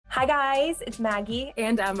Hi guys, it's Maggie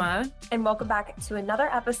and Emma, and welcome back to another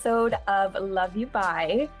episode of Love You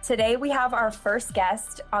Bye. Today we have our first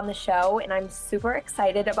guest on the show and I'm super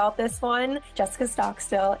excited about this one. Jessica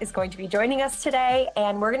Stockstill is going to be joining us today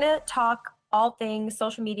and we're going to talk all things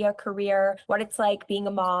social media, career, what it's like being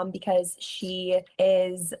a mom because she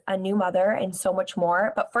is a new mother and so much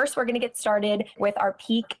more. But first, we're going to get started with our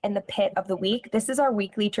peak and the pit of the week. This is our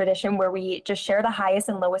weekly tradition where we just share the highest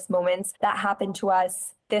and lowest moments that happened to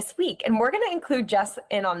us this week. And we're going to include Jess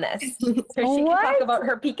in on this so she can talk about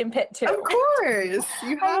her peak and pit too. Of course.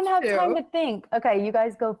 You I don't have time to think. Okay, you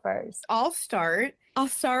guys go first. I'll start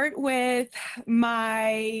with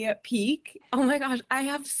my peak. Oh my gosh, I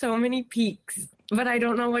have so many peaks, but I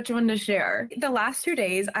don't know which one to share. The last 2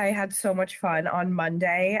 days, I had so much fun. On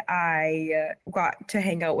Monday, I got to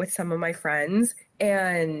hang out with some of my friends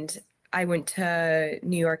and I went to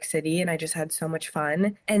New York City and I just had so much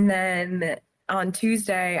fun. And then on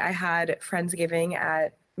Tuesday, I had Friendsgiving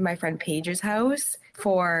at my friend Paige's house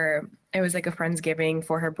it was like a Friendsgiving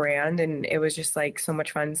for her brand. And it was just like so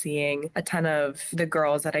much fun seeing a ton of the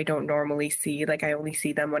girls that I don't normally see. Like I only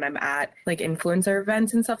see them when I'm at like influencer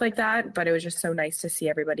events and stuff like that. But it was just so nice to see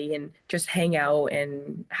everybody and just hang out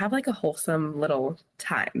and have like a wholesome little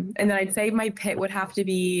time. And then I'd say my pit would have to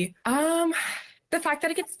be, the fact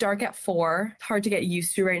that it gets dark at 4. It's hard to get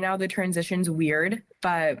used to right now. The transition's weird,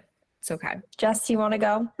 but it's okay. Jess, you want to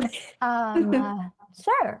go?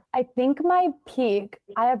 Sure. I think my peak,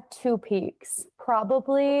 I have 2 peaks.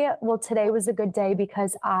 Probably, today was a good day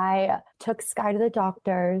because I took Sky to the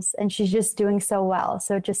doctors and she's just doing so well.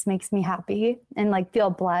 So it just makes me happy and like feel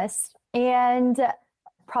blessed. And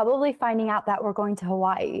probably finding out that we're going to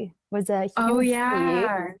Hawaii was a huge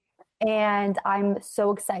peak. And I'm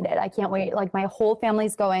so excited. I can't wait. Like my whole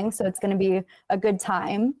family's going, so it's going to be a good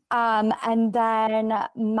time. And then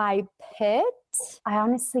my pit, I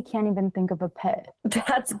honestly can't even think of a pit.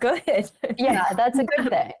 That's good. Yeah, that's a good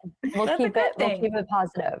thing. We'll keep it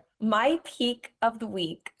positive. My peak of the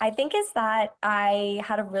week, I think, is that I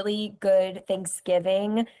had a really good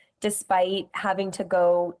Thanksgiving despite having to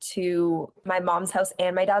go to my mom's house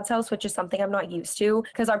and my dad's house, which is something I'm not used to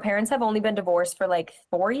because our parents have only been divorced for like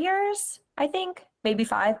 4 years, I think, maybe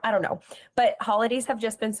 5, I don't know. But holidays have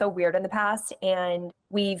just been so weird in the past and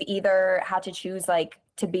we've either had to choose like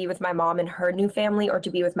to be with my mom and her new family or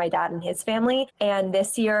to be with my dad and his family. And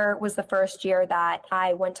this year was the first year that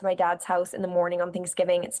I went to my dad's house in the morning on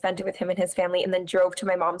Thanksgiving and spent it with him and his family and then drove to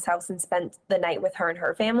my mom's house and spent the night with her and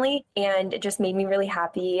her family. And it just made me really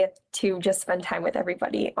happy to just spend time with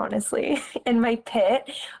everybody, honestly. In my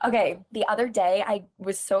pit, okay, the other day I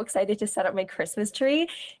was so excited to set up my Christmas tree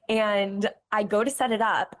and I go to set it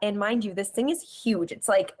up and mind you, this thing is huge. It's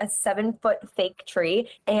like a 7-foot fake tree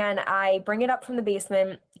and I bring it up from the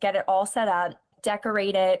basement, get it all set up,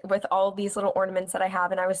 decorate it with all these little ornaments that I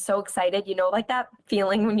have. And I was so excited, like that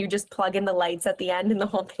feeling when you just plug in the lights at the end and the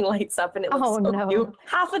whole thing lights up and it looks so cute.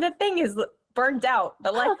 Half of the thing is burned out,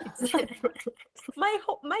 the lights.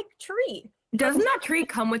 my tree. Doesn't that tree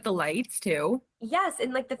come with the lights too? Yes,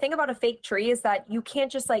 and like the thing about a fake tree is that you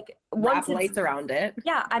can't just like wrap lights around it.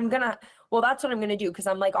 Yeah, that's what I'm gonna do because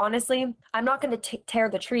I'm like, honestly, I'm not gonna tear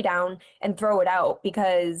the tree down and throw it out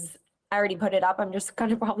because I already put it up. I'm just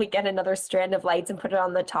gonna probably get another strand of lights and put it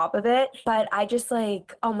on the top of it. But I just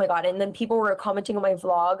like, oh my God. And then people were commenting on my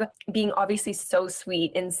vlog, being obviously so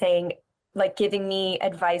sweet and saying, like giving me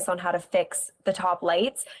advice on how to fix the top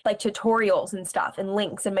lights, like tutorials and stuff and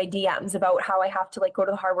links in my DMs about how I have to like go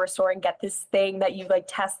to the hardware store and get this thing that you like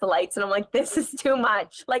test the lights. And I'm like, this is too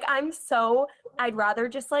much. Like I'd rather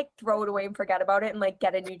just like throw it away and forget about it and like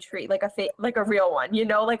get a new tree, like a real one,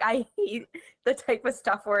 like I hate the type of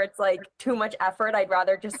stuff where it's like too much effort. I'd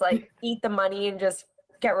rather just like eat the money and just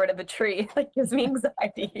get rid of the tree. Like gives me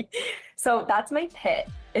anxiety. So that's my pit.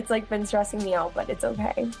 It's like been stressing me out, but it's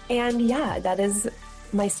okay. And yeah, that is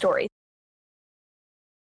my story.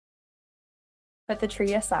 Put the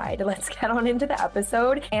tree aside. Let's get on into the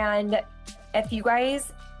episode. And if you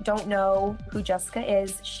guys don't know who Jessica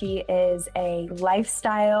is, she is a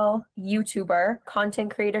lifestyle YouTuber,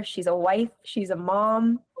 content creator. She's a wife. She's a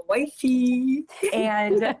mom. Wifey.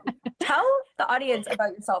 And tell the audience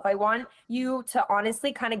about yourself. I want you to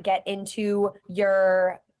honestly kind of get into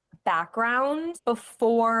your background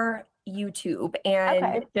before YouTube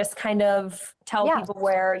and just kind of tell people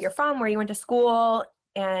where you're from, where you went to school,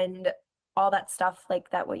 and all that stuff like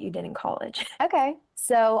that, what you did in college. Okay.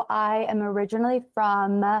 So I am originally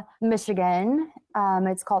from Michigan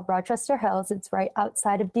It's called Rochester Hills. It's right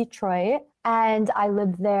outside of Detroit. And I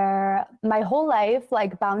lived there my whole life,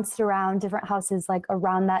 like bounced around different houses like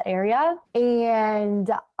around that area. And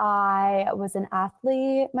I was an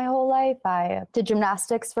athlete my whole life. I did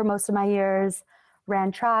gymnastics for most of my years,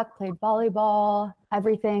 ran track, played volleyball,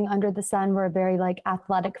 everything under the sun. We're a very like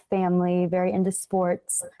athletic family, very into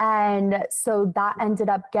sports. And so that ended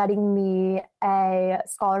up getting me a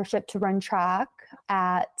scholarship to run track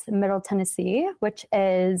at Middle Tennessee, which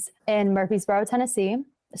is in Murfreesboro, Tennessee.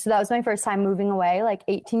 So that was my first time moving away, like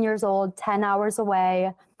 18 years old, 10 hours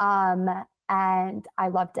away. And I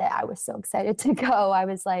loved it. I was so excited to go. I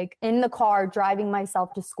was like in the car driving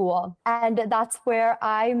myself to school. And that's where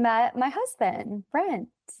I met my husband, Brent.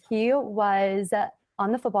 He was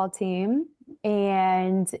on the football team,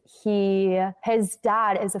 and his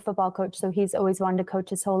dad is a football coach. So he's always wanted to coach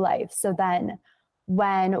his whole life. So then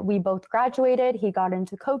when we both graduated, he got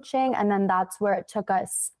into coaching, and then that's where it took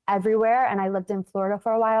us everywhere. And I lived in Florida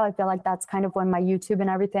for a while. I feel like that's kind of when my YouTube and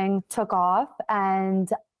everything took off.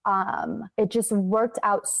 And it just worked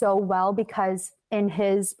out so well because in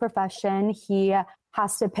his profession, he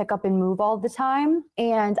has to pick up and move all the time.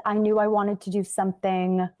 And I knew I wanted to do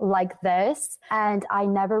something like this. And I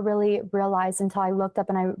never really realized until I looked up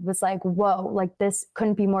and I was like, whoa, like this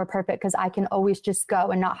couldn't be more perfect because I can always just go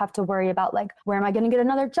and not have to worry about like, where am I going to get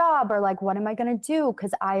another job? Or like, what am I going to do?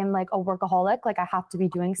 Because I am like a workaholic. Like I have to be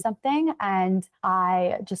doing something, and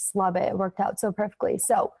I just love it. It worked out so perfectly.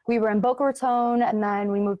 So we were in Boca Raton, and then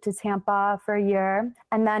we moved to Tampa for a year.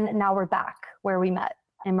 And then now we're back where we met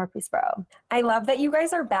in Murfreesboro. I love that you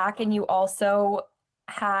guys are back, and you also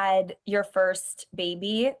had your first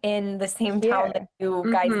baby in the same town that you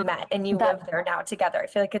guys met, and you live there now together. I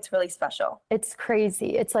feel like it's really special. It's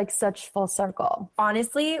crazy. It's like such full circle.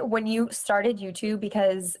 Honestly, when you started YouTube,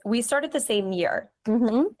 because we started the same year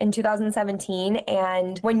in 2017,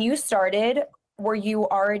 and when you started, were you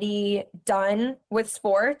already done with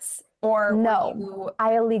sports? Or no,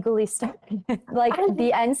 I illegally started. Like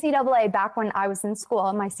the NCAA, back when I was in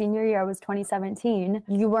school, my senior year was 2017,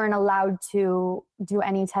 you weren't allowed to do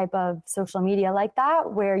any type of social media like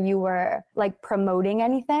that where you were like promoting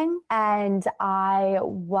anything. And I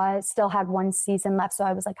still had one season left. So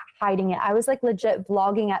I was like hiding it. I was like legit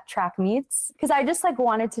vlogging at track meets because I just like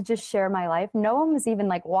wanted to just share my life. No one was even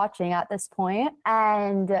like watching at this point.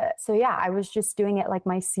 And so yeah, I was just doing it like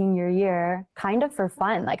my senior year kind of for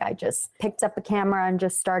fun. Like I just picked up a camera and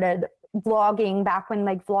just started vlogging back when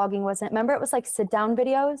like vlogging wasn't, remember it was like sit down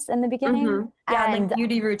videos in the beginning? Yeah, and like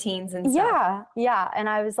beauty routines and stuff. Yeah. And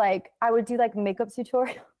I was like, I would do like makeup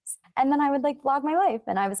tutorials and then I would like vlog my life.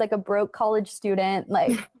 And I was like a broke college student,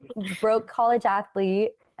 like broke college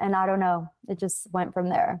athlete. And I don't know, it just went from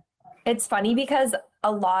there. It's funny because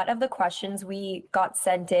a lot of the questions we got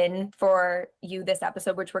sent in for you this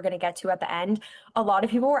episode, which we're going to get to at the end, a lot of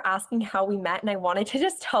people were asking how we met. And I wanted to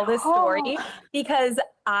just tell this story because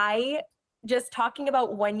I just talking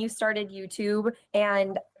about when you started YouTube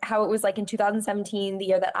and how it was like in 2017, the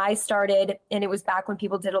year that I started, and it was back when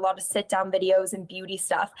people did a lot of sit down videos and beauty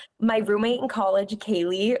stuff. My roommate in college,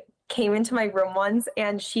 Kaylee, came into my room once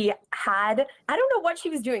and she had, I don't know what she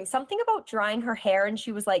was doing, something about drying her hair. And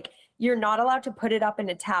she was like, you're not allowed to put it up in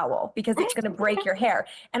a towel because it's going to break your hair.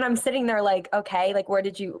 And I'm sitting there like, okay, like, where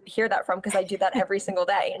did you hear that from? Because I do that every single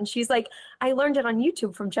day. And she's like, I learned it on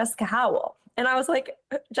YouTube from Jessica Howell. And I was like,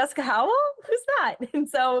 Jessica Howell? Who's that? And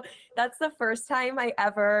so that's the first time I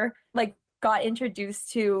ever like got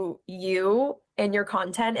introduced to you and your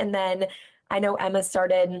content. And then I know Emma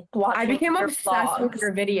started watching. I became your obsessed vlogs. with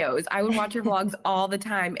your videos. I would watch your vlogs all the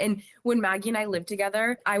time. And when Maggie and I lived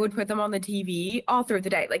together, I would put them on the TV all through the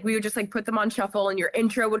day. Like we would just like put them on shuffle and your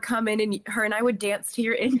intro would come in and her and I would dance to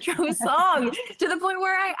your intro song to the point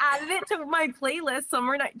where I added it to my playlist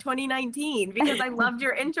summer 2019 because I loved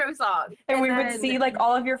your intro song. And we would see like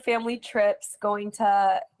all of your family trips going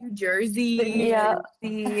to New Jersey,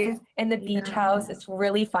 in the beach house. It's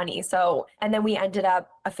really funny. So, and then we ended up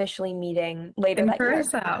officially meeting later that year.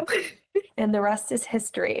 And the rest is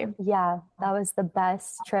history. Yeah, that was the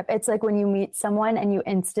best trip. It's like when you meet someone and you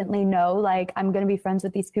instantly know, like, I'm going to be friends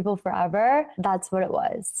with these people forever. That's what it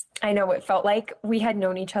was. I know, it felt like we had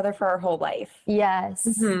known each other for our whole life. Yes.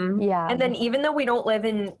 Yeah. And then even though we don't live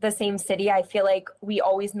in the same city, I feel like we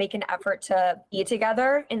always make an effort to be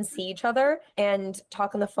together and see each other and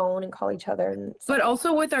talk on the phone and call each other. And but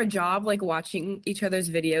also with our job, like watching each other's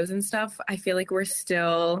videos and stuff, I feel like we're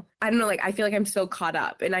still, I don't know, like I feel like I'm still caught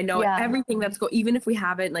up and I know everything that's even if we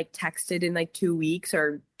haven't like texted in like 2 weeks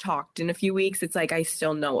or talked in a few weeks, it's like I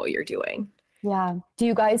still know what you're doing. Yeah. Do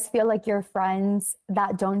you guys feel like your friends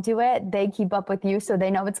that don't do it, they keep up with you so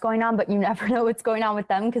they know what's going on, but you never know what's going on with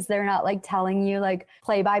them because they're not like telling you like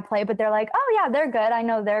play by play, but they're like, oh yeah, they're good. I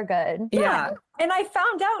know they're good. Yeah. And I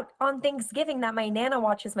found out on Thanksgiving that my Nana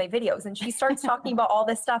watches my videos and she starts talking about all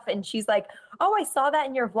this stuff. And she's like, oh, I saw that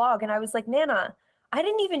in your vlog. And I was like, Nana, I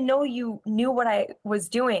didn't even know you knew what I was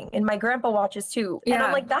doing. And my grandpa watches too. And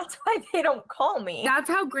I'm like, that's why they don't call me. That's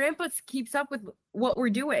how grandpa keeps up with what we're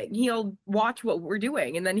doing. He'll watch what we're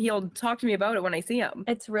doing and then he'll talk to me about it when I see him.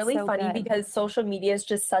 It's really So funny good. because social media is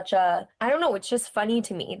just such a, I don't know, it's just funny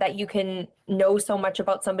to me that you can know so much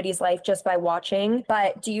about somebody's life just by watching.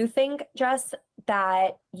 But do you think, Jess,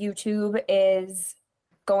 that YouTube is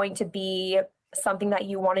going to be something that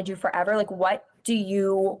you want to do forever? Like, what do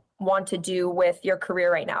you want to do with your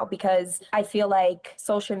career right now? Because I feel like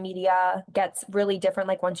social media gets really different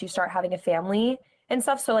like once you start having a family and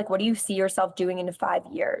stuff. So like, what do you see yourself doing in 5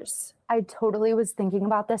 years? I totally was thinking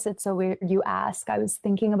about this. It's so weird you ask. I was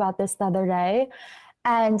thinking about this the other day.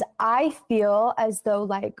 And I feel as though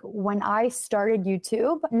like when I started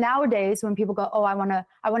YouTube, nowadays when people go, oh, I want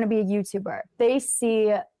to be a YouTuber, they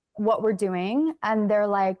see what we're doing and they're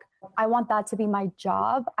like, I want that to be my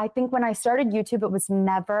job. I think when I started YouTube, that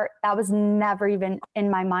was never even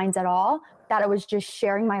in my mind at all, that it was just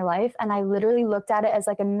sharing my life. And I literally looked at it as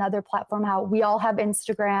like another platform, how we all have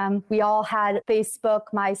Instagram, we all had Facebook,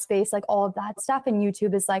 MySpace, like all of that stuff. And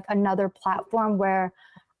YouTube is like another platform where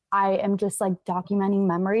I am just like documenting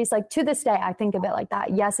memories. Like to this day, I think of it like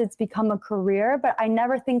that. Yes, it's become a career, but I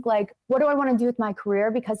never think like, what do I want to do with my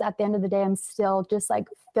career? Because at the end of the day, I'm still just like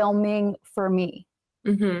filming for me.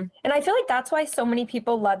 Mm-hmm. And I feel like that's why so many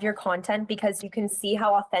people love your content, because you can see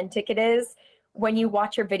how authentic it is when you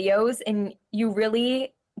watch your videos and you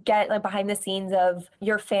really get like behind the scenes of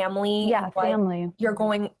your family. Yeah, family. You're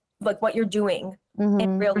going, like what you're doing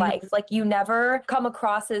in real life. Like you never come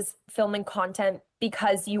across as filming content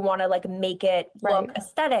because you want to like make it look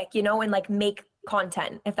aesthetic, you know, and like make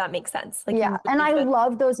content, if that makes sense. Like yeah. And I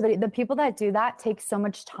love those videos. The people that do that take so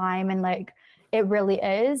much time and like, it really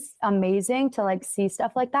is amazing to like see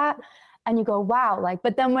stuff like that. And you go, wow, like,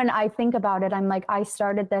 but then when I think about it, I'm like, I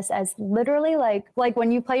started this as literally like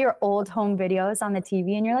when you play your old home videos on the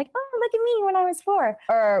TV and you're like, oh, look at me when I was 4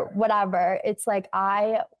 or whatever. It's like,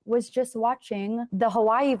 I was just watching the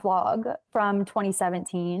Hawaii vlog from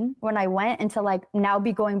 2017 when I went, and to like now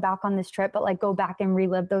be going back on this trip, but like go back and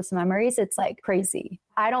relive those memories. It's like crazy.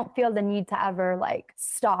 I don't feel the need to ever like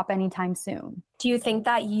stop anytime soon. Do you think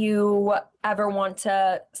that you ever want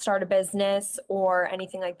to start a business or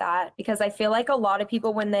anything like that? Because I feel like a lot of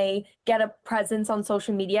people, when they get a presence on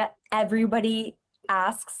social media, everybody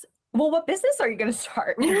asks, well, what business are you going to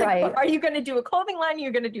start? Right. Are you going to do a clothing line? Are you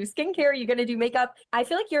going to do skincare? Are you going to do makeup? I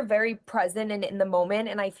feel like you're very present and in the moment.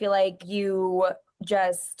 And I feel like you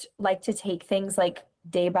just like to take things like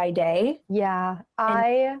day by day. Yeah.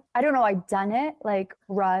 I don't know. I've done it like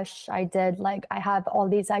rush. I did like, I have all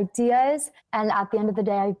these ideas. And at the end of the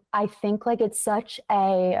day, I think like it's such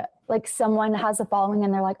a, like someone has a following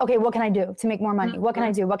and they're like, okay, what can I do to make more money? What can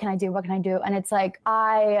I do? What can I do? What can I do? And it's like,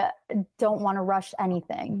 I don't want to rush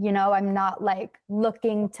anything. You know, I'm not like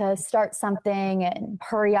looking to start something and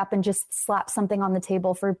hurry up and just slap something on the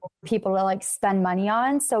table for people to like spend money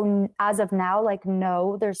on. So as of now, like,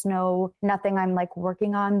 no, there's nothing I'm like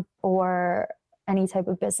working on or any type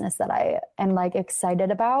of business that I am like excited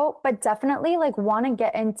about, but definitely like want to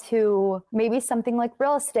get into maybe something like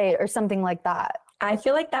real estate or something like that. I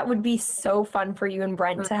feel like that would be so fun for you and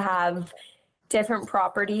Brent to have different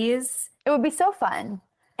properties. It would be so fun.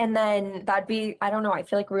 And then that'd be, I don't know, I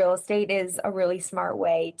feel like real estate is a really smart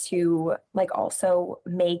way to like also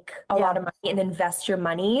make a lot of money and invest your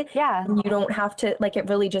money. Yeah. And you don't have to, like, it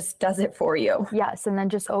really just does it for you. Yes. And then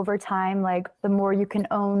just over time, like the more you can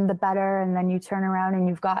own, the better. And then you turn around and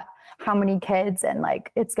you've got how many kids, and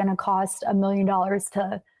like it's going to cost $1 million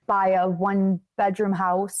to buy a 1-bedroom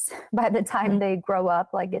house by the time they grow up.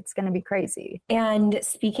 Like it's going to be crazy. And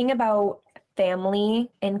speaking about family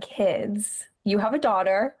and kids, you have a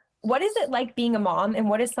daughter. What is it like being a mom, and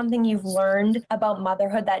what is something you've learned about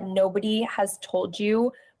motherhood that nobody has told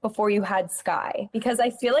you before you had Sky? Because I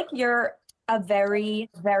feel like you're a very,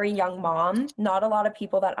 very young mom. Not a lot of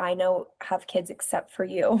people that I know have kids except for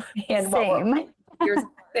you. And Same. You're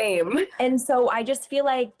same. And so I just feel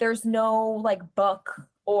like there's no like book,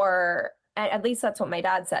 or at least that's what my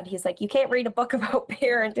dad said. He's like, you can't read a book about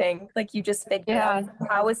parenting. Like you just figure it out.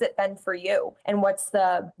 How has it been for you? And what's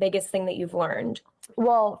the biggest thing that you've learned?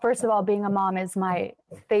 Well, first of all, being a mom is my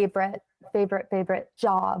favorite favorite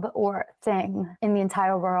job or thing in the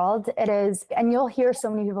entire world. It is, and you'll hear so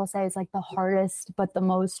many people say it's like the hardest but the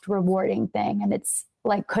most rewarding thing, and it's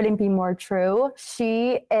like couldn't be more true.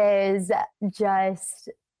 She is just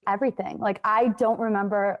everything. Like I don't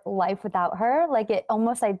remember life without her. Like it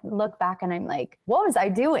almost, I look back and I'm like, what was I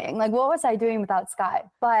doing? Like what was I doing without Sky?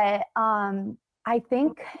 But I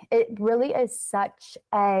think it really is such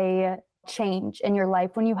a change in your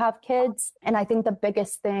life when you have kids. And I think the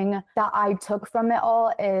biggest thing that I took from it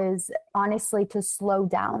all is honestly to slow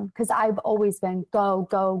down, because I've always been go,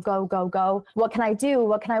 go, go, go, go. What can I do?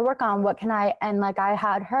 What can I work on? What can I? And like I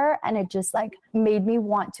had her, and it just like made me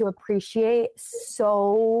want to appreciate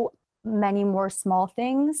so many more small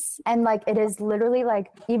things. And like it is literally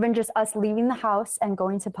like even just us leaving the house and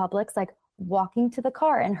going to Publix, like walking to the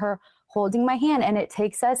car and her holding my hand, and it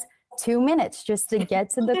takes us 2 minutes just to get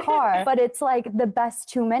to the car. But it's like the best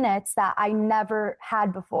 2 minutes that I never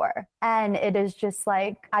had before. And it is just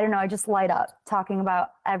like, I don't know, I just light up talking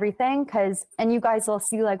about everything. And you guys will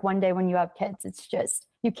see like one day when you have kids, it's just,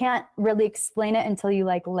 you can't really explain it until you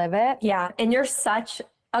like live it. Yeah. And you're such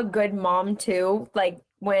a good mom too. Like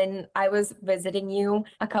when I was visiting you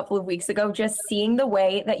a couple of weeks ago, just seeing the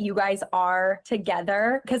way that you guys are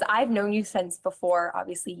together, because I've known you since before,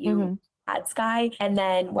 obviously you had Sky, and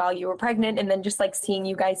then while you were pregnant, and then just like seeing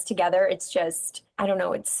you guys together, it's just, I don't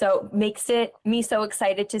know, it's so makes it me so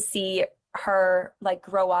excited to see her like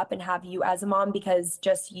grow up and have you as a mom, because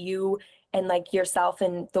just you and like yourself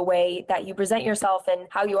and the way that you present yourself and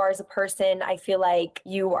how you are as a person, I feel like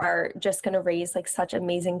you are just going to raise like such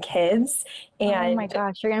amazing kids. And oh my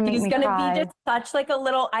gosh, you're going to make she's me going to cry. be just such like a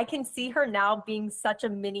little, I can see her now being such a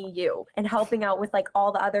mini you and helping out with like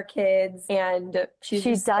all the other kids. And she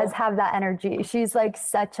does have that energy. She's like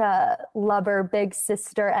such a lover, big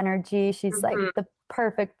sister energy. She's like the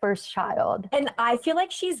perfect first child. And I feel like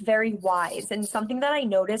she's very wise. And something that I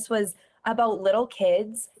noticed was about little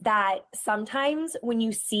kids, that sometimes when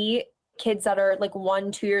you see kids that are like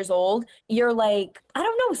 1-2 years old, you're like, I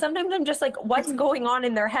don't know, sometimes I'm just like, what's going on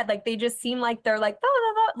in their head? Like they just seem like they're like, blah,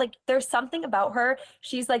 blah, blah. Like there's something about her.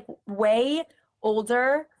 She's like way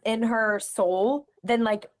older in her soul than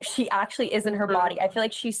like she actually is in her body. I feel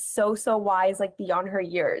like she's so wise, like beyond her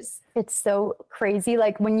years. It's so crazy.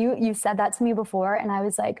 Like when you said that to me before, and I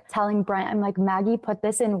was like telling Brent, I'm like, Maggie, put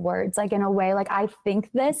this in words, like in a way, like I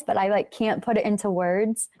think this, but I like can't put it into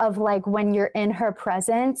words, of like when you're in her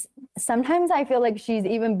presence, sometimes I feel like she's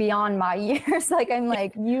even beyond my years. Like I'm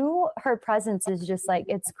like, her presence is just like,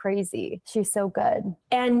 it's crazy. She's so good.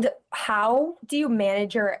 And how do you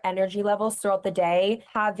manage your energy levels throughout the day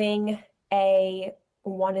having a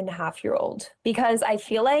 1.5-year-old? Because I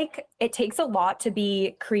feel like it takes a lot to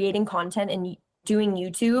be creating content and doing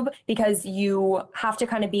YouTube, because you have to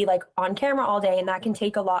kind of be like on camera all day, and that can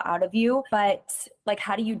take a lot out of you. But like,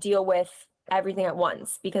 how do you deal with everything at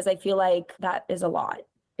once? Because I feel like that is a lot.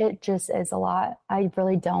 It just is a lot. I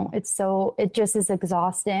really don't. It just is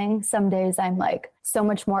exhausting. Some days I'm like so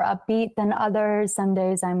much more upbeat than others. Some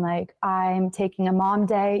days I'm like, I'm taking a mom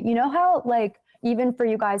day. You know how like, even for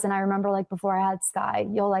you guys, and I remember like before I had Sky,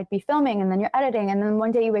 you'll like be filming and then you're editing. And then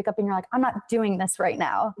one day you wake up and you're like, I'm not doing this right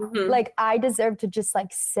now. Like I deserve to just like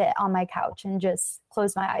sit on my couch and just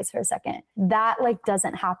close my eyes for a second. That like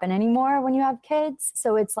doesn't happen anymore when you have kids.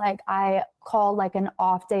 So it's like, I call like an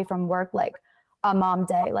off day from work, like a mom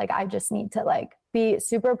day. Like I just need to like be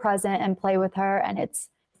super present and play with her. And it's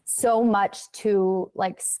so much to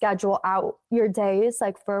like schedule out your days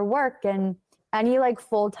like for work. And any like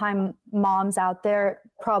full-time moms out there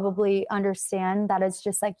probably understand that it's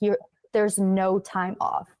just like there's no time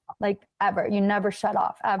off, like ever. You never shut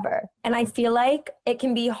off ever. And I feel like it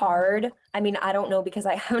can be hard. I mean, I don't know because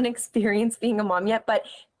I haven't experienced being a mom yet, but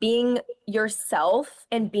being yourself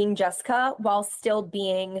and being Jessica while still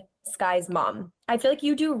being Sky's mom. I feel like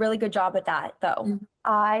you do a really good job at that though.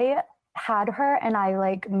 I had her and I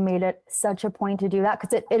like made it such a point to do that,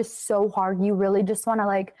 because it is so hard. You really just want to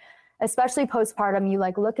like, especially postpartum, you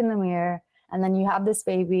like look in the mirror and then you have this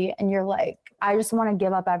baby and you're like, I just want to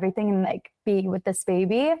give up everything and like be with this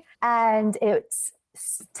baby. And it's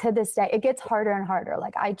to this day, it gets harder and harder.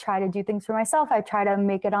 Like I try to do things for myself. I try to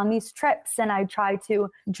make it on these trips, and I try to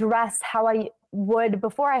dress how I would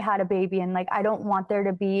before I had a baby. And like, I don't want there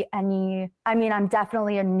to be any, I mean, I'm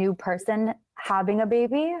definitely a new person having a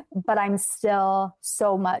baby, but I'm still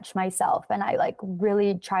so much myself. And I like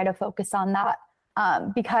really try to focus on that.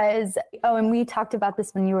 Because, and we talked about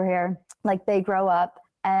this when you were here, like they grow up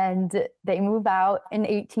and they move out in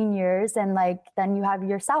 18 years, and like, then you have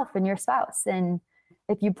yourself and your spouse, and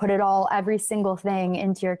if you put it all, every single thing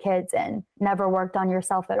into your kids and never worked on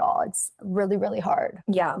yourself at all. It's really, really hard.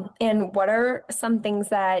 Yeah. And what are some things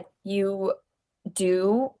that you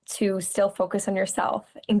do to still focus on yourself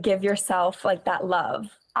and give yourself like that love?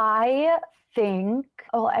 I think,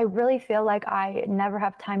 I really feel like I never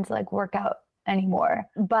have time to like work out anymore,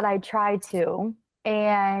 but I try to.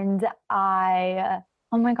 And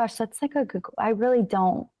oh my gosh, that's like a good, I really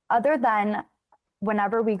don't. Other than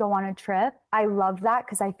whenever we go on a trip, I love that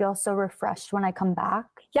because I feel so refreshed when I come back.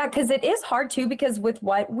 Yeah, because it is hard too, because with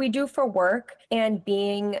what we do for work and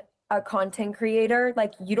being a content creator,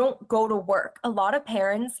 like you don't go to work. A lot of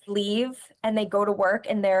parents leave and they go to work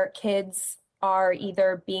and their kids are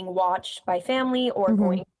either being watched by family or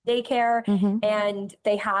going to daycare, and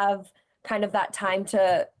they have kind of that time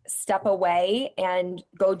to step away and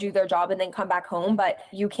go do their job and then come back home, but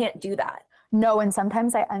you can't do that. No, and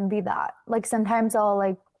sometimes I envy that. Like sometimes I'll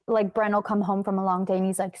like Brent will come home from a long day and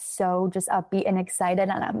he's like so just upbeat and excited.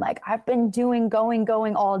 And I'm like, I've been going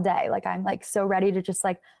all day. Like I'm like so ready to just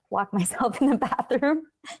like lock myself in the bathroom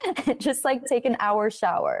and just like take an hour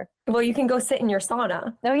shower. Well, you can go sit in your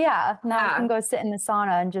sauna. Oh yeah. Now I can go sit in the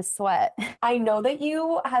sauna and just sweat. I know that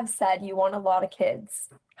you have said you want a lot of kids.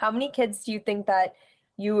 How many kids do you think that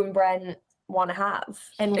you and Brent want to have?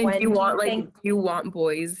 And when do you want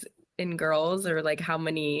boys and girls, or like how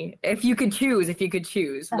many, if you could choose,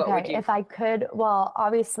 what would you? If I could, well,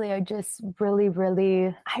 obviously I just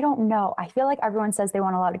really, I don't know. I feel like everyone says they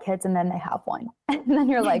want a lot of kids and then they have one. And then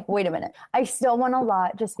you're like, wait a minute. I still want a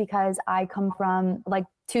lot just because I come from like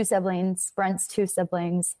 2 siblings, Brent's 2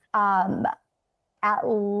 siblings, at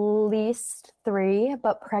least 3,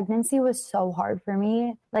 but pregnancy was so hard for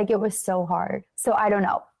me. Like it was so hard. So I don't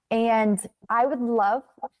know. And I would love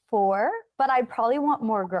 4, but I'd probably want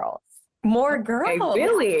more girls. More girls?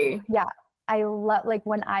 Really? Yeah. I love, like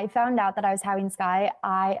when I found out that I was having Sky,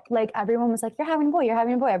 everyone was like, you're having a boy, you're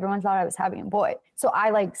having a boy. Everyone thought I was having a boy. So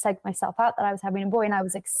I like psyched myself out that I was having a boy, and I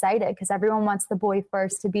was excited because everyone wants the boy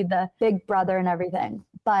first to be the big brother and everything.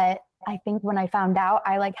 But I think when I found out,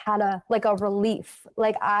 I like had a relief.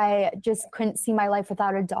 Like I just couldn't see my life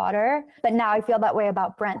without a daughter. But now I feel that way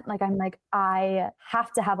about Brent. Like I'm like, I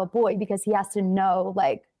have to have a boy because he has to know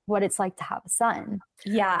like what it's like to have a son.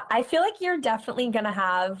 Yeah, I feel like you're definitely gonna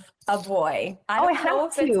have a boy. I don't know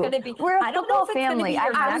if it's gonna be. We're a football family.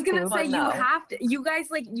 I was gonna say you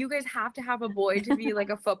guys have to have a boy to be like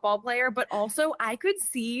a football player. But also, I could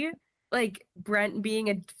see like Brent being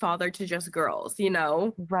a father to just girls, you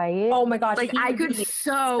know? Right. Oh my gosh. Like I could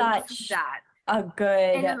so see that. A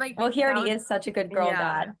good. Then, like, well, he already is such a good girl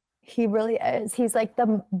dad. He really is. He's like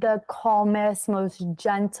the calmest, most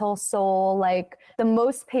gentle soul, like the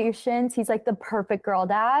most patient. He's like the perfect girl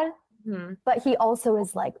dad. Mm-hmm. But he also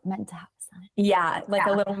is like meant to have a son. Yeah, like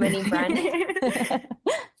a little mini Brent.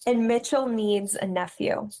 And Mitchell needs a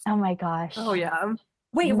nephew. Oh my gosh. Oh yeah.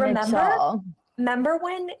 Wait, remember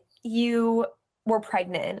when you were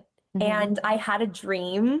pregnant and I had a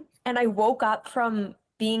dream and I woke up from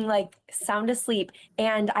being like sound asleep,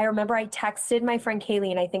 and I remember I texted my friend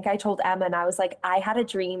Kaylee, and I think I told Emma, and I was like, I had a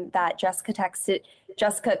dream that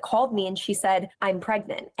Jessica called me and she said, I'm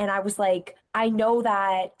pregnant. And I was like, I know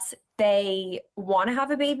that they want to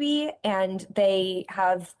have a baby and they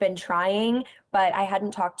have been trying, but I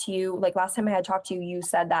hadn't talked to you. Like last time I had talked to you, you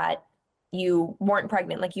said that you weren't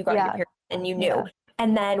pregnant, like you got your period and you knew. Yeah.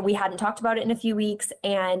 And then we hadn't talked about it in a few weeks,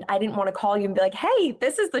 and I didn't want to call you and be like, hey,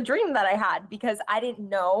 this is the dream that I had, because I didn't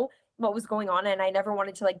know what was going on. And I never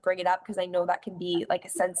wanted to like bring it up because I know that can be like a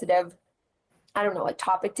sensitive, I don't know, like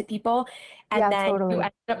topic to people. And then you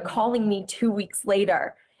ended up calling me 2 weeks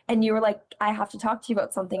later and you were like, I have to talk to you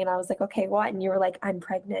about something. And I was like, okay, what? And you were like, I'm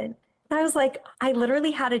pregnant. And I was like, I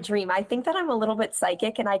literally had a dream. I think that I'm a little bit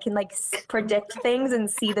psychic and I can like predict things and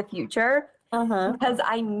see the future. Because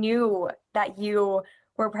I knew that you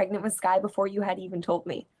were pregnant with Sky before you had even told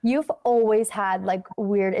me. You've always had like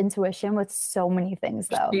weird intuition with so many things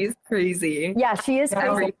though. She's crazy. Yeah, she is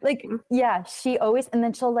crazy. Like, yeah, she always, and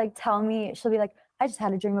then she'll like tell me, she'll be like, I just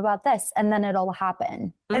had a dream about this, and then it'll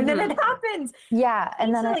happen. And then it happens. Yeah,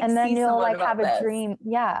 and then you'll like have a dream,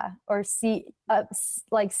 or see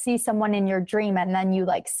someone in your dream, and then you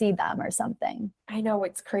like see them or something. I know,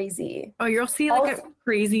 it's crazy. Oh, you'll see like a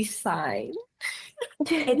crazy sign.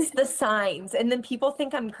 It's the signs, and then people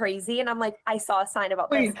think I'm crazy, and I'm like, I saw a sign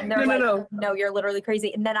about this, and they're no, you're literally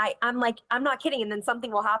crazy. And then I'm like, I'm not kidding, and then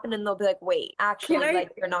something will happen, and they'll be like, wait, actually,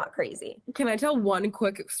 like you're not crazy. Can I tell one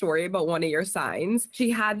quick story about one of your signs?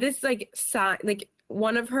 She had this like sign, like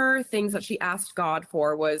one of her things that she asked God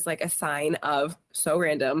for was like a sign of, so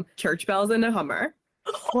random, church bells in a Hummer.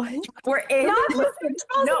 What? We're in. Not Listen,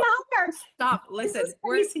 no, matter. stop. Listen, is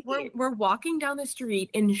we're, crazy. we're walking down the street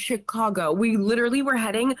in Chicago. We literally were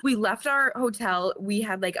heading. We left our hotel. We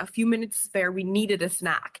had like a few minutes spare. We needed a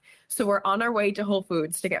snack. So we're on our way to Whole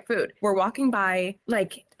Foods to get food. We're walking by,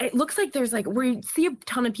 like, it looks like there's like, we see a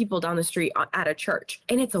ton of people down the street at a church,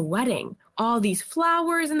 and it's a wedding. All these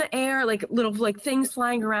flowers in the air, like little like things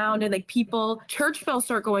flying around, and like people. Church bells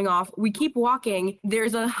start going off. We keep walking.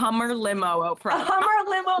 There's a Hummer limo out A front. Hummer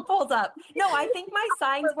limo pulled up. No, I think my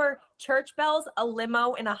signs were church bells, a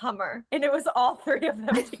limo, and a Hummer. And it was all three of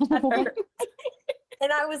them together.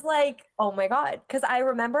 And I was like, oh my God. Because I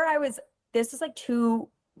remember this was like 2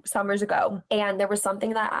 summers ago, and there was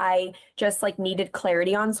something that I just like needed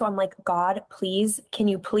clarity on. So I'm like, God, please, can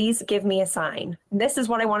you please give me a sign? This is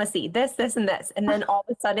what I want to see. This, and this. And then all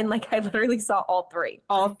of a sudden, like I literally saw all three.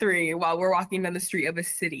 All three while we're walking down the street of a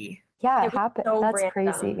city. Yeah, It it was happened. so That's random.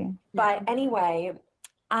 crazy. But anyway,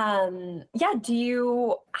 yeah, do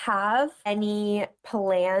you have any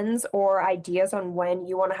plans or ideas on when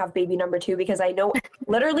you want to have baby number 2? Because I know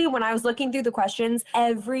literally when I was looking through the questions,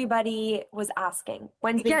 everybody was asking,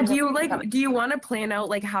 when's baby Yeah, do you number 2 coming? do you want to plan out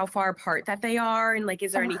like how far apart that they are, and like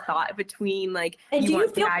is there any thought between like And do you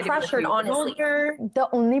want feel Dad to be a pressured, few honestly? older? The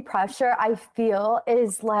only pressure I feel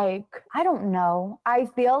is like, I don't know. I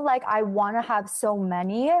feel like I want to have so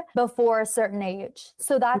many before a certain age.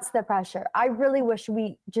 So that's the pressure. I really wish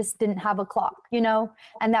we just didn't have a clock,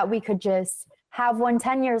 and that we could just have one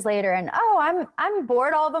 10 years later and, oh, I'm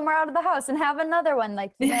bored. All of them are out of the house, and have another one.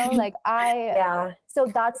 Like, Yeah. So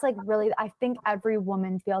that's like really, I think every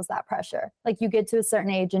woman feels that pressure. Like you get to a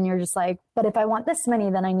certain age and you're just like, but if I want this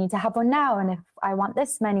many, then I need to have one now. And if I want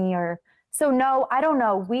this many so no, I don't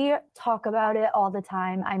know. We talk about it all the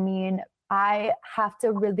time. I mean, I have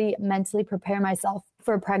to really mentally prepare myself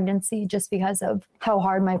for pregnancy just because of how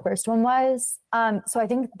hard my first one was. So I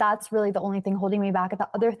think that's really the only thing holding me back. The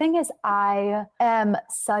other thing is I am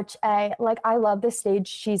I love the stage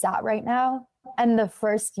she's at right now. And the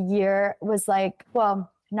first year was like, well,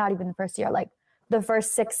 not even the first year, like the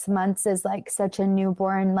first 6 months is like such a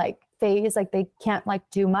newborn phase. Like they can't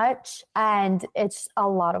do much, and it's a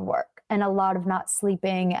lot of work and a lot of not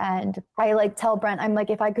sleeping. And I tell Brent, I'm like,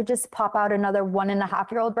 if I could just pop out another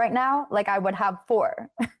 1.5-year-old right now, I would have 4.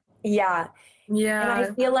 Yeah. Yeah. And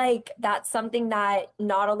I feel like that's something that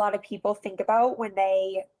not a lot of people think about when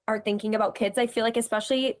they are thinking about kids. I feel like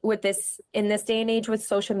especially with in this day and age with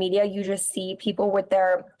social media, you just see people with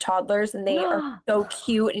their toddlers and they are so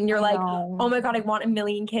cute, and you're like, oh my God, I want a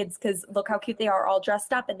million kids because look how cute they are, all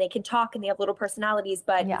dressed up, and they can talk and they have little personalities.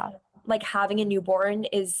 But having a newborn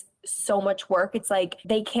is so much work. It's like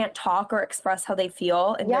they can't talk or express how they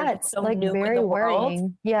feel, and they're just so new in the world.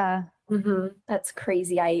 Worrying. Yeah. Mm-hmm. That's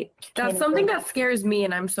crazy. That's something that scares me,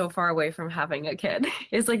 and I'm so far away from having a kid.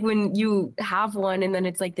 It's like when you have one and then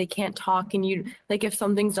it's like they can't talk, and you if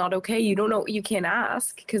something's not okay, you don't know, you can't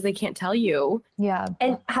ask because they can't tell you. Yeah.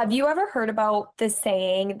 And have you ever heard about the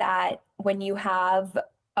saying that when you have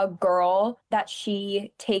a girl, that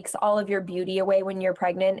she takes all of your beauty away when you're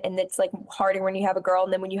pregnant, and it's harder when you have a girl,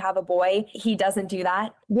 and then when you have a boy, he doesn't do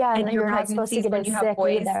that? Yeah, and you're not supposed to get as sick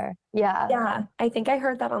either. Yeah, I think I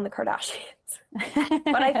heard that on the Kardashians.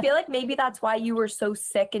 But I feel like maybe that's why you were so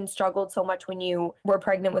sick and struggled so much when you were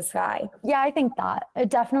pregnant with Sky. Yeah, I think that it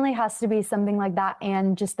definitely has to be something like that,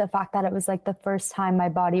 and just the fact that it was the first time my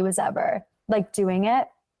body was ever doing it.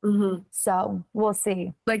 Mm-hmm. So we'll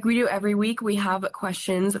see. Like we do every week, we have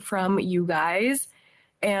questions from you guys.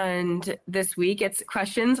 And this week it's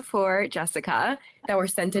questions for Jessica that were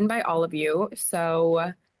sent in by all of you.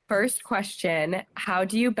 So first question, how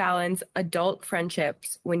do you balance adult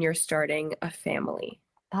friendships when you're starting a family?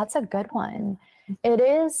 That's a good one. It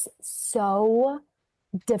is so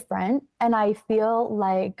different. And I feel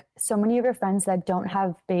like so many of your friends that don't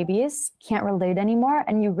have babies can't relate anymore.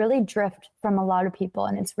 And you really drift from a lot of people.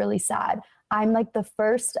 And it's really sad. I'm the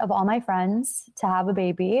first of all my friends to have a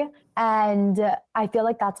baby. And I feel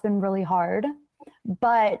like that's been really hard.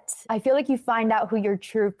 But I feel like you find out who your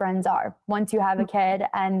true friends are once you have a kid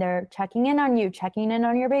and they're checking in on you, checking in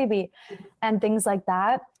on your baby and things like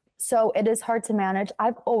that. So it is hard to manage.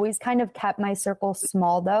 I've always kind of kept my circle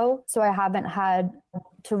small though. So I haven't had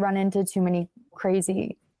to run into too many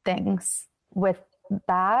crazy things with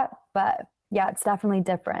that. But yeah, it's definitely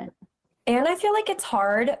different. And I feel like it's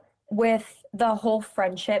hard with the whole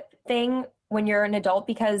friendship thing when you're an adult,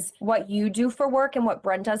 because what you do for work and what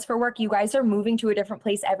Brent does for work, you guys are moving to a different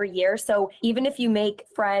place every year. So even if you make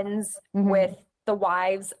friends with the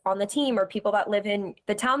wives on the team or people that live in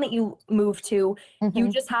the town that you move to, you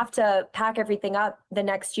just have to pack everything up the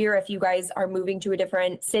next year if you guys are moving to a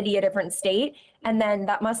different city, a different state. And then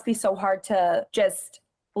that must be so hard to just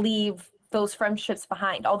leave those friendships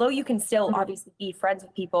behind. Although you can still obviously be friends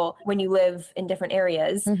with people when you live in different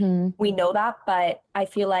areas. We know that, but I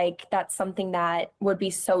feel like that's something that would be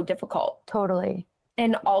so difficult. Totally.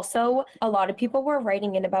 And also, a lot of people were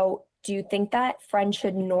writing in about, do you think that friends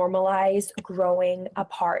should normalize growing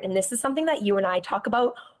apart? And this is something that you and I talk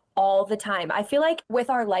about all the time. I feel like with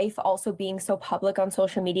our life also being so public on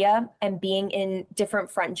social media and being in different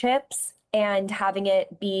friendships and having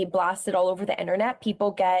it be blasted all over the internet,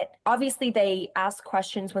 people obviously they ask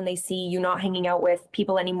questions when they see you not hanging out with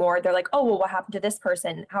people anymore. They're like, oh, well, what happened to this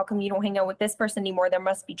person? How come you don't hang out with this person anymore? There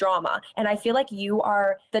must be drama. And I feel like you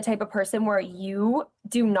are the type of person where you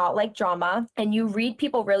do not like drama and you read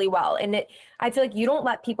people really well. And I feel like you don't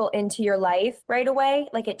let people into your life right away.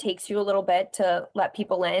 Like it takes you a little bit to let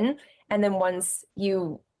people in. And then once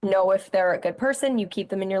you know if they're a good person, you keep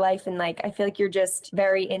them in your life. And like, I feel like you're just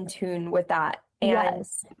very in tune with that. And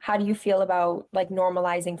yes. How do you feel about like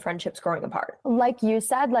normalizing friendships growing apart? Like you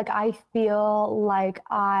said, like I feel like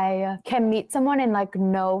I can meet someone and like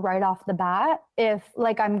know right off the bat if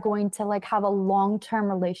like I'm going to like have a long-term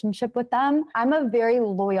relationship with them. I'm a very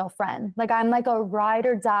loyal friend. Like I'm like a ride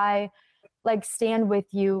or die, like stand with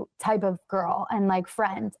you type of girl and like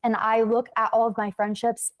friend. And I look at all of my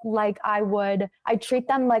friendships like I treat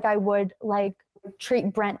them like I would like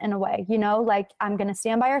treat Brent in a way, you know, like I'm going to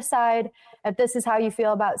stand by your side. If this is how you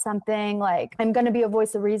feel about something, like I'm going to be a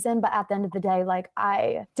voice of reason. But at the end of the day, like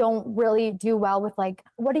I don't really do well with like,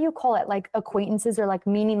 what do you call it? Like acquaintances or like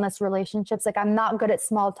meaningless relationships. Like I'm not good at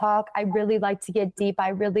small talk. I really like to get deep. I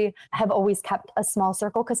really have always kept a small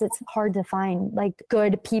circle because it's hard to find like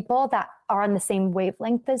good people that are on the same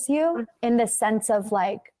wavelength as you in the sense of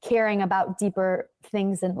like caring about deeper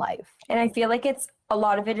things in life. And I feel like a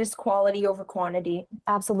lot of it is quality over quantity.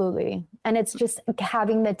 Absolutely. And it's just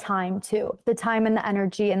having the time too, the time and the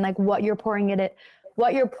energy and like what you're pouring it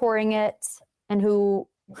and who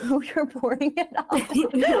you're pouring it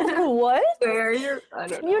on. What? Where you're, I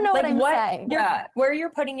don't know. You know like what I'm saying. Yeah. Where you're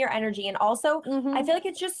putting your energy. And also, I feel like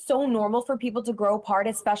it's just so normal for people to grow apart,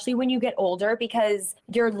 especially when you get older, because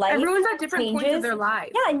your life everyone's at different changes. Points of their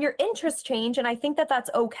life. Yeah, and your interests change. And I think that that's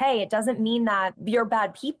okay. It doesn't mean that you're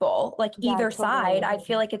bad people, like either side. I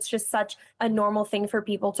feel like it's just such a normal thing for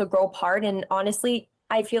people to grow apart. And honestly,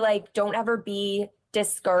 I feel like don't ever be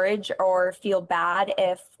discouraged or feel bad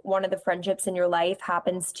if one of the friendships in your life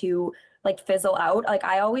happens to like fizzle out. Like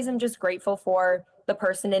I always am just grateful for the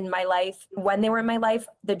person in my life when they were in my life,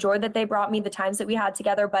 the joy that they brought me, the times that we had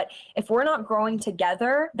together. But if we're not growing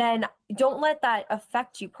together, then don't let that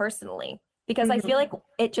affect you personally, because I feel like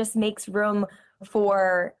it just makes room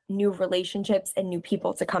for new relationships and new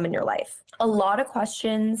people to come in your life. A lot of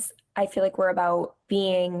questions I feel like we're about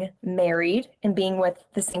being married and being with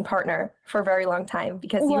the same partner for a very long time,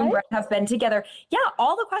 because you and Brent have been together. Yeah,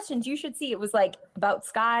 all the questions you should see. It was like about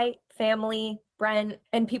Sky, family, Brent,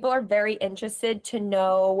 and people are very interested to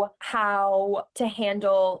know how to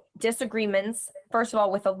handle disagreements, first of all,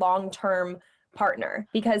 with a long-term partner,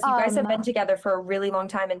 because you guys have been together for a really long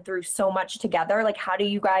time and through so much together. Like, how do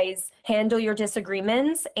you guys handle your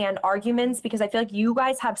disagreements and arguments? Because I feel like you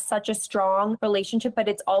guys have such a strong relationship, but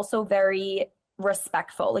it's also very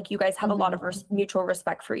respectful. Like you guys have a lot of mutual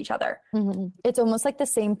respect for each other. It's almost like the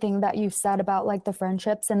same thing that you said about like the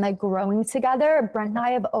friendships and like growing together. Brent and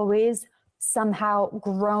I have always somehow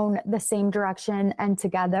grown the same direction and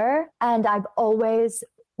together. And I've always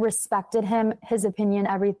respected him, his opinion,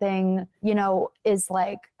 everything, you know, is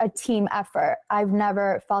like a team effort. I've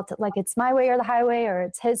never felt it like it's my way or the highway, or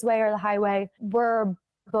it's his way or the highway. We're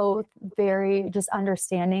both very just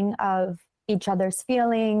understanding of each other's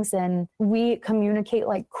feelings, and we communicate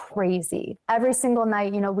like crazy every single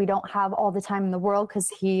night. You know, we don't have all the time in the world because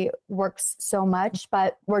he works so much,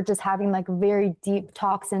 but we're just having like very deep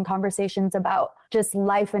talks and conversations about just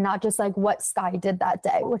life, and not just like what Sky did that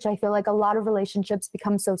day, which I feel like a lot of relationships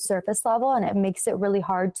become so surface level, and it makes it really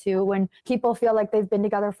hard to, when people feel like they've been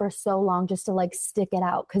together for so long, just to like stick it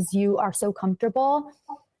out because you are so comfortable.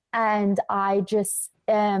 And I just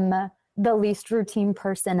am the least routine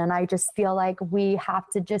person, and I just feel like we have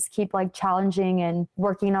to just keep like challenging and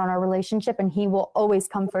working on our relationship, and he will always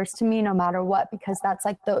come first to me no matter what, because that's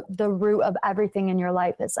like the root of everything in your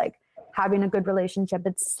life, is like having a good relationship.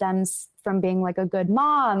 It stems from being like a good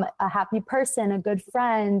mom, a happy person, a good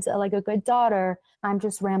friend, like a good daughter. I'm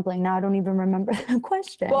just rambling now. I don't even remember the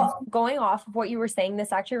question. Well, going off of what you were saying,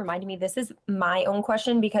 this actually reminded me, this is my own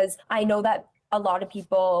question, because I know that a lot of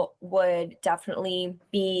people would definitely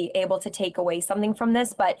be able to take away something from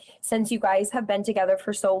this. But since you guys have been together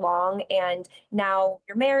for so long and now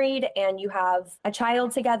you're married and you have a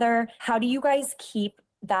child together, how do you guys keep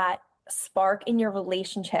that spark in your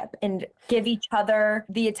relationship and give each other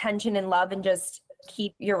the attention and love and just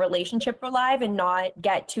keep your relationship alive and not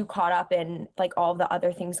get too caught up in like all the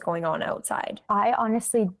other things going on outside? I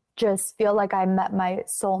honestly just feel like I met my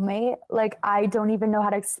soulmate. Like, I don't even know how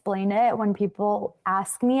to explain it. When people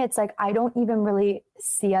ask me, it's like, I don't even really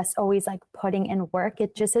see us always like putting in work.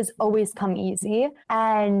 It just has always come easy.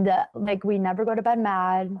 And like, we never go to bed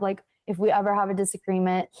mad. Like, if we ever have a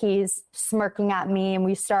disagreement, he's smirking at me and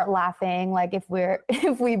we start laughing. Like if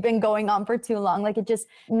we've been going on for too long, like it just,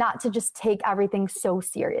 not to just take everything so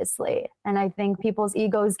seriously. And I think people's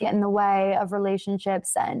egos get in the way of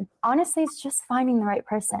relationships. And honestly, it's just finding the right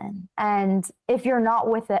person. And if you're not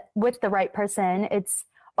with the right person, it's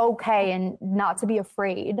okay and not to be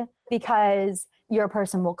afraid, because your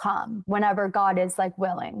person will come whenever God is like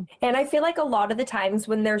willing. And I feel like a lot of the times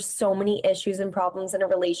when there's so many issues and problems in a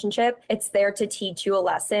relationship, it's there to teach you a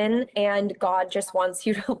lesson, and God just wants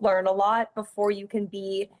you to learn a lot before you can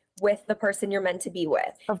be with the person you're meant to be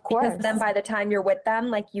with. Of course. Because then by the time you're with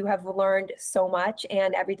them, like you have learned so much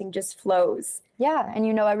and everything just flows. Yeah. And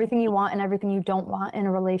you know everything you want and everything you don't want in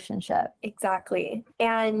a relationship. Exactly.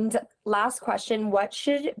 And last question, what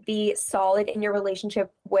should be solid in your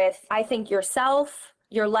relationship with, I think, yourself,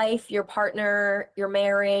 your life, your partner, your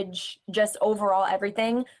marriage, just overall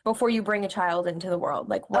everything before you bring a child into the world?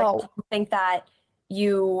 Like what do you think that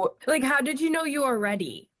you like, how did you know you were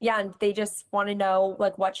ready? Yeah, and they just want to know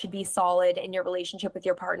like what should be solid in your relationship with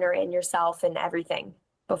your partner and yourself and everything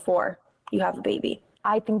before you have a baby.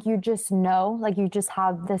 I think you just know, like you just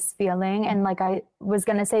have this feeling. And like I was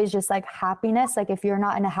going to say, is just like happiness. Like if you're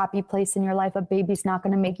not in a happy place in your life, a baby's not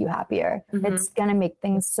going to make you happier. Mm-hmm. It's going to make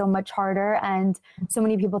things so much harder. And so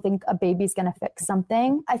many people think a baby's going to fix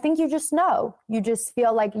something. I think you just know, you just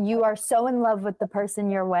feel like you are so in love with the person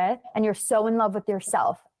you're with and you're so in love with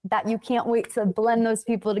yourself that you can't wait to blend those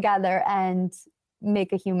people together and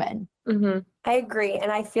make a human. Mm-hmm. I agree.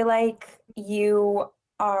 And I feel like you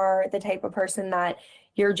are the type of person that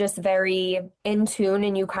you're just very in tune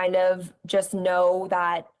and you kind of just know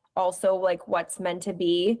that also like what's meant to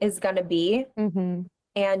be is going to be. Mm-hmm.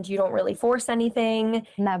 And you don't really force anything.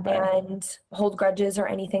 Never. And hold grudges or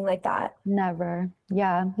anything like that. Never.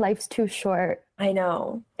 Yeah. Life's too short. I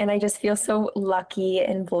know. And I just feel so lucky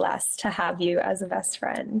and blessed to have you as a best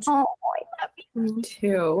friend. Oh, I love you. Me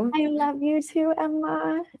too. I love you too,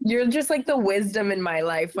 Emma. You're just like the wisdom in my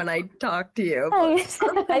life when I talk to you.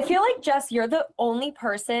 I feel like, Jess, you're the only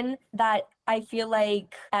person that I feel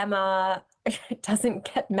like Emma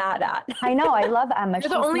doesn't get mad at. I know. I love Emma. You're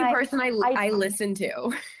the only person I listen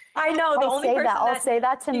to. I know. I'll say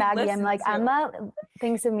that to Maggie. I'm like, to. Emma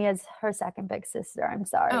thinks of me as her second big sister. I'm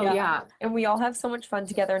sorry. Oh, yeah. And we all have so much fun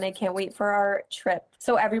together, and I can't wait for our trip.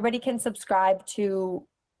 So everybody can subscribe to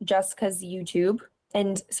Jessica's YouTube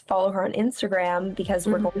and follow her on Instagram, because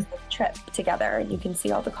we're going on a trip together and you can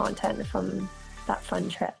see all the content from that fun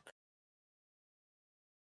trip.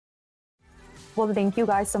 Well, thank you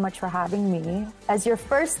guys so much for having me. As your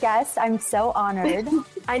first guest, I'm so honored.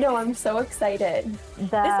 I know, I'm so excited. This is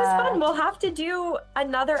fun. We'll have to do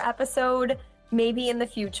another episode maybe in the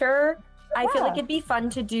future. I feel like it'd be fun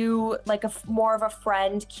to do like more of a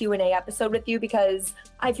friend Q&A episode with you, because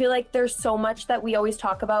I feel like there's so much that we always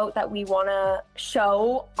talk about that we want to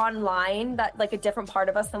show online, that like a different part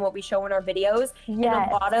of us than what we show in our videos. Yes.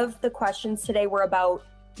 And a lot of the questions today were about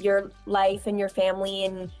your life and your family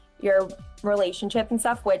and your relationship and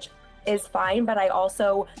stuff, which is fine. But I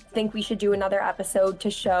also think we should do another episode to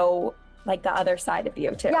show like the other side of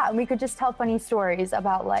you too. Yeah, and we could just tell funny stories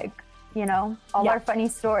about like, you know, all our funny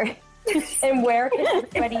stories. And where can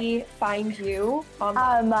everybody find you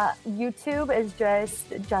online? YouTube is just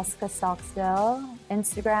Jessica Stockstill.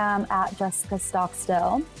 Instagram at Jessica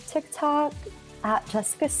Stockstill. TikTok at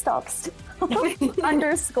Jessica Stockstill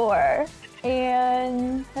 _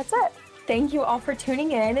 And that's it. Thank you all for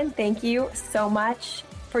tuning in, and thank you so much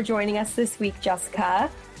for joining us this week, Jessica.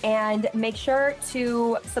 And make sure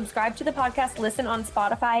to subscribe to the podcast, listen on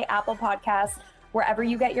Spotify, Apple Podcasts, wherever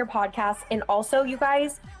you get your podcasts. And also, you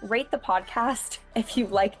guys, rate the podcast if you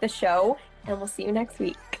like the show, and we'll see you next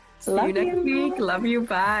week. See you next week. Love you.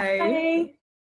 Bye. Bye.